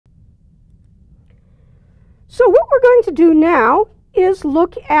So what we're going to do now is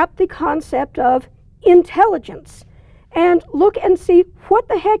look at the concept of intelligence and look and see what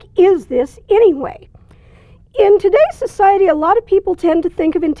the heck is this anyway. In today's society, a lot of people tend to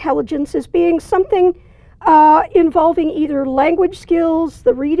think of intelligence as being something involving either language skills,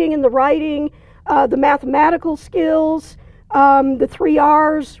 the reading and the writing, the mathematical skills, the 3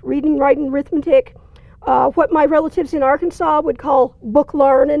 R's, reading, writing, arithmetic, what my relatives in Arkansas would call book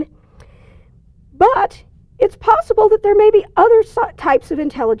learning. But it's possible that there may be other types of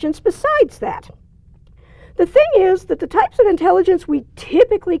intelligence besides that. The thing is that the types of intelligence we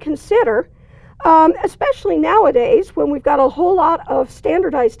typically consider, especially nowadays when we've got a whole lot of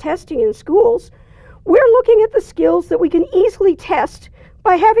standardized testing in schools, we're looking at the skills that we can easily test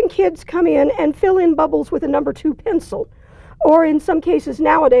by having kids come in and fill in bubbles with a number 2 pencil. Or in some cases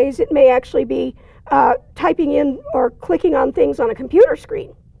nowadays, it may actually be typing in or clicking on things on a computer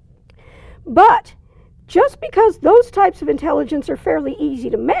screen. But just because those types of intelligence are fairly easy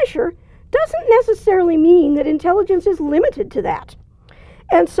to measure doesn't necessarily mean that intelligence is limited to that.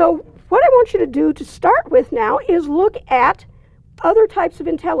 And so what I want you to do to start with now is look at other types of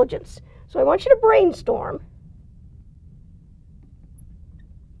intelligence. So I want you to brainstorm.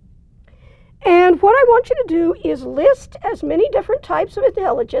 And what I want you to do is list as many different types of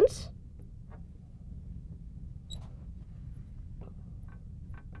intelligence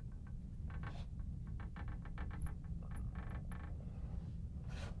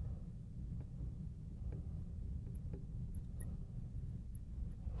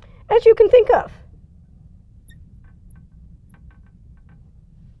as you can think of.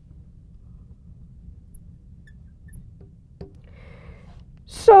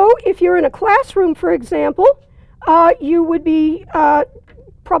 So if you're in a classroom, for example, you would be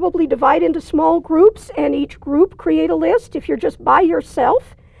probably divide into small groups and each group create a list. If you're just by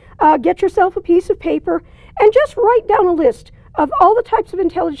yourself, get yourself a piece of paper and just write down a list of all the types of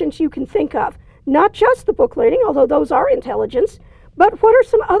intelligence you can think of. Not just the book learning, although those are intelligence, but what are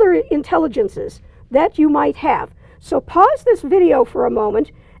some other intelligences that you might have? So pause this video for a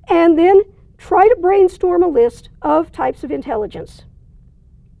moment and then try to brainstorm a list of types of intelligence.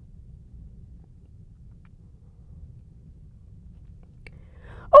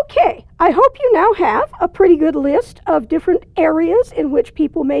 Okay, I hope you now have a pretty good list of different areas in which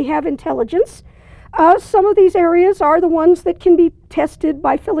people may have intelligence. Some of these areas are the ones that can be tested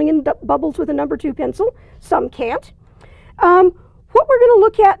by filling in bubbles with a number 2 pencil. Some can't. What we're going to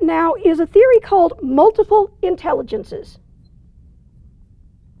look at now is a theory called multiple intelligences.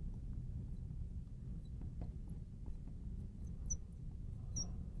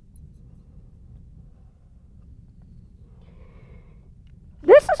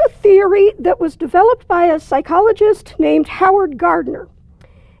 This is a theory that was developed by a psychologist named Howard Gardner.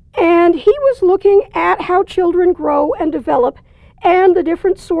 And he was looking at how children grow and develop and the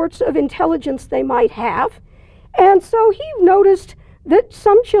different sorts of intelligence they might have. And so he noticed that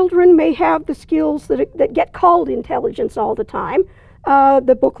some children may have the skills that get called intelligence all the time,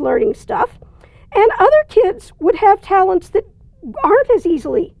 the book learning stuff, and other kids would have talents that aren't as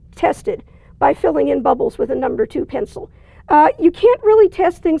easily tested by filling in bubbles with a number 2 pencil. You can't really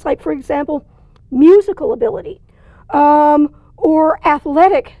test things like, for example, musical ability or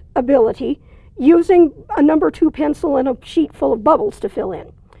athletic ability using a number 2 pencil and a sheet full of bubbles to fill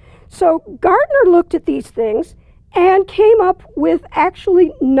in. So Gardner looked at these things and came up with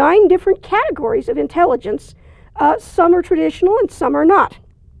actually 9 different categories of intelligence. Some are traditional and some are not.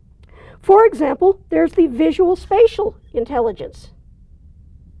 For example, there's the visual spatial intelligence.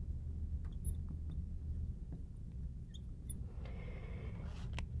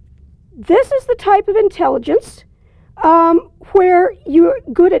 This is the type of intelligence where you're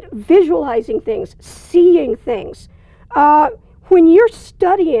good at visualizing things, seeing things. When you're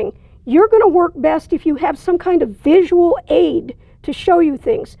studying, you're going to work best if you have some kind of visual aid to show you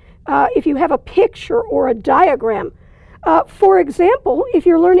things. If you have a picture or a diagram. For example, if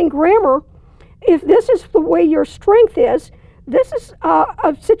you're learning grammar, if this is the way your strength is, this is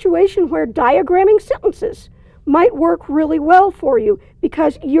a situation where diagramming sentences might work really well for you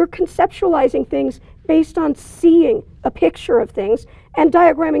because you're conceptualizing things based on seeing a picture of things, and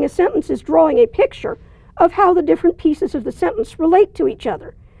diagramming a sentence is drawing a picture of how the different pieces of the sentence relate to each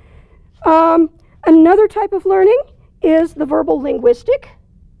other. Another type of learning is the verbal linguistic.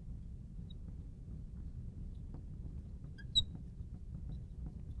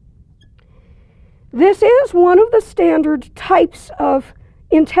 This is one of the standard types of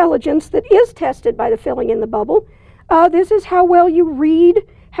intelligence that is tested by the filling in the bubble. This is how well you read,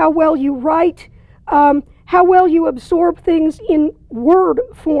 how well you write, how well you absorb things in word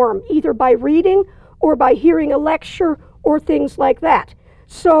form, either by reading or by hearing a lecture or things like that.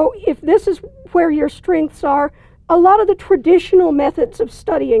 So if this is where your strengths are, a lot of the traditional methods of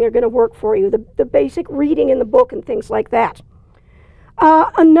studying are going to work for you, the basic reading in the book and things like that.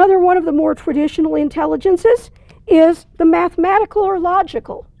 Another one of the more traditional intelligences is the mathematical or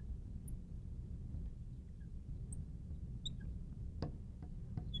logical.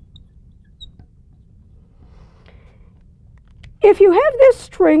 If you have this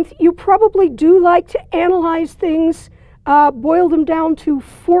strength, you probably do like to analyze things, boil them down to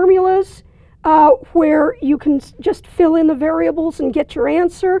formulas where you can just fill in the variables and get your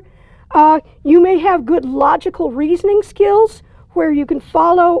answer. You may have good logical reasoning skills where you can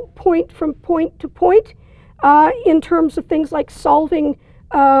follow point from point to point in terms of things like solving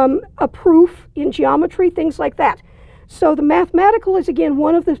a proof in geometry, things like that. So the mathematical is, again,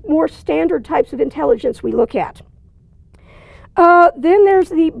 one of the more standard types of intelligence we look at. Then there's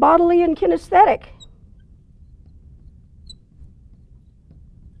the bodily and kinesthetic.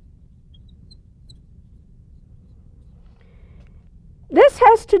 This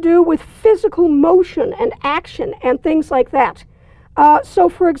has to do with physical motion and action and things like that. So,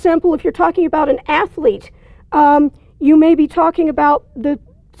 for example, if you're talking about an athlete, you may be talking about the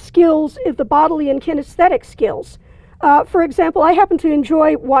skills of the bodily and kinesthetic skills. For example, I happen to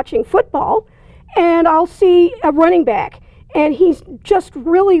enjoy watching football, and I'll see a running back, and he's just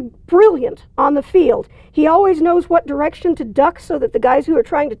really brilliant on the field. He always knows what direction to duck so that the guys who are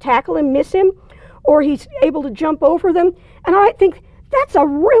trying to tackle him miss him, or he's able to jump over them. And I think that's a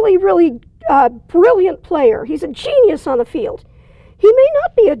really, really brilliant player. He's a genius on the field. He may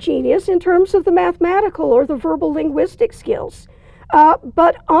not be a genius in terms of the mathematical or the verbal linguistic skills,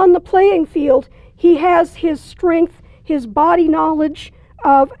 but on the playing field, he has his strength, his body knowledge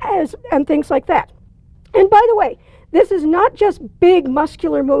and things like that. And by the way, this is not just big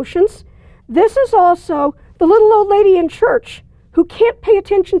muscular motions. This is also the little old lady in church who can't pay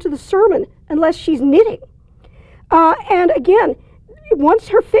attention to the sermon unless she's knitting. And again, once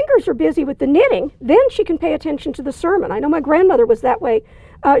her fingers are busy with the knitting, then she can pay attention to the sermon. I know my grandmother was that way.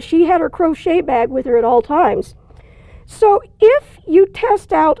 She had her crochet bag with her at all times. So if you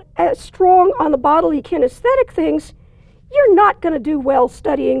test out as strong on the bodily kinesthetic things, you're not going to do well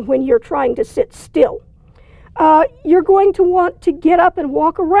studying when you're trying to sit still. You're going to want to get up and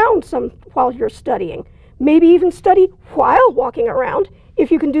walk around some while you're studying. Maybe even study while walking around,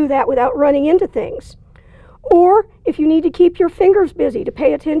 if you can do that without running into things. Or if you need to keep your fingers busy to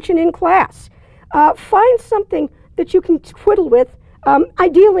pay attention in class, find something that you can twiddle with,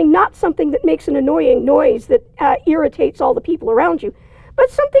 ideally not something that makes an annoying noise that irritates all the people around you, but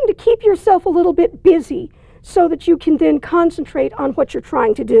something to keep yourself a little bit busy so that you can then concentrate on what you're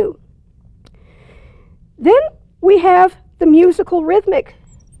trying to do. Then we have the musical rhythmic.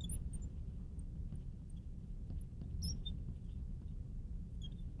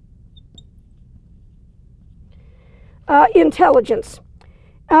 Intelligence,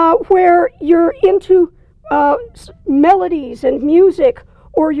 where you're into melodies and music,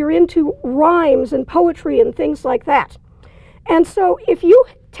 or you're into rhymes and poetry and things like that. And so if you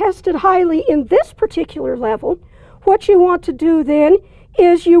tested highly in this particular level, what you want to do then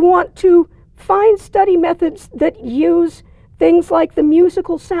is you want to find study methods that use things like the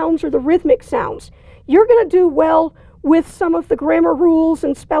musical sounds or the rhythmic sounds. You're going to do well with some of the grammar rules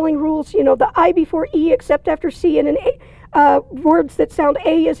and spelling rules, you know, the I before E except after C, and words that sound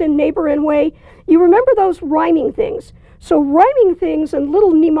A as in neighbor and way. You remember those rhyming things. So rhyming things and little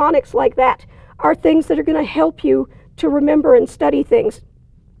mnemonics like that are things that are going to help you to remember and study things.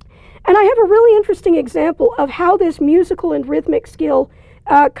 And I have a really interesting example of how this musical and rhythmic skill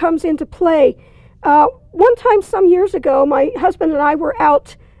comes into play. One time some years ago, my husband and I were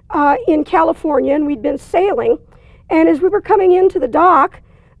out in California, and we'd been sailing. And as we were coming into the dock,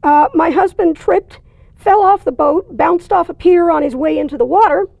 my husband tripped, fell off the boat, bounced off a pier on his way into the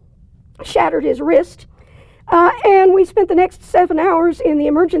water, shattered his wrist, and we spent the next 7 hours in the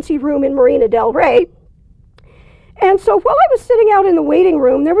emergency room in Marina del Rey. And so while I was sitting out in the waiting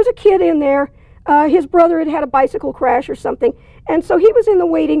room, there was a kid in there. His brother had had a bicycle crash or something, and so he was in the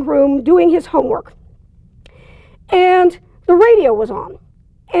waiting room doing his homework. And the radio was on,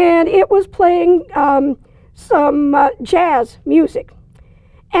 and it was playing some jazz music.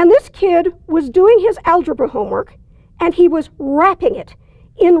 And this kid was doing his algebra homework, and he was rapping it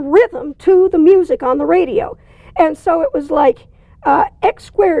in rhythm to the music on the radio. And so it was like x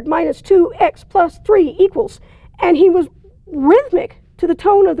squared minus 2x plus 3 equals. And he was rhythmic to the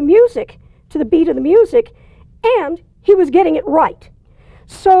tone of the music, to the beat of the music, and he was getting it right.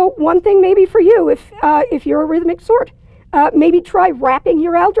 So one thing maybe for you, if you're a rhythmic sort, Maybe try wrapping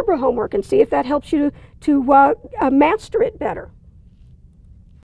your algebra homework and see if that helps you to master it better.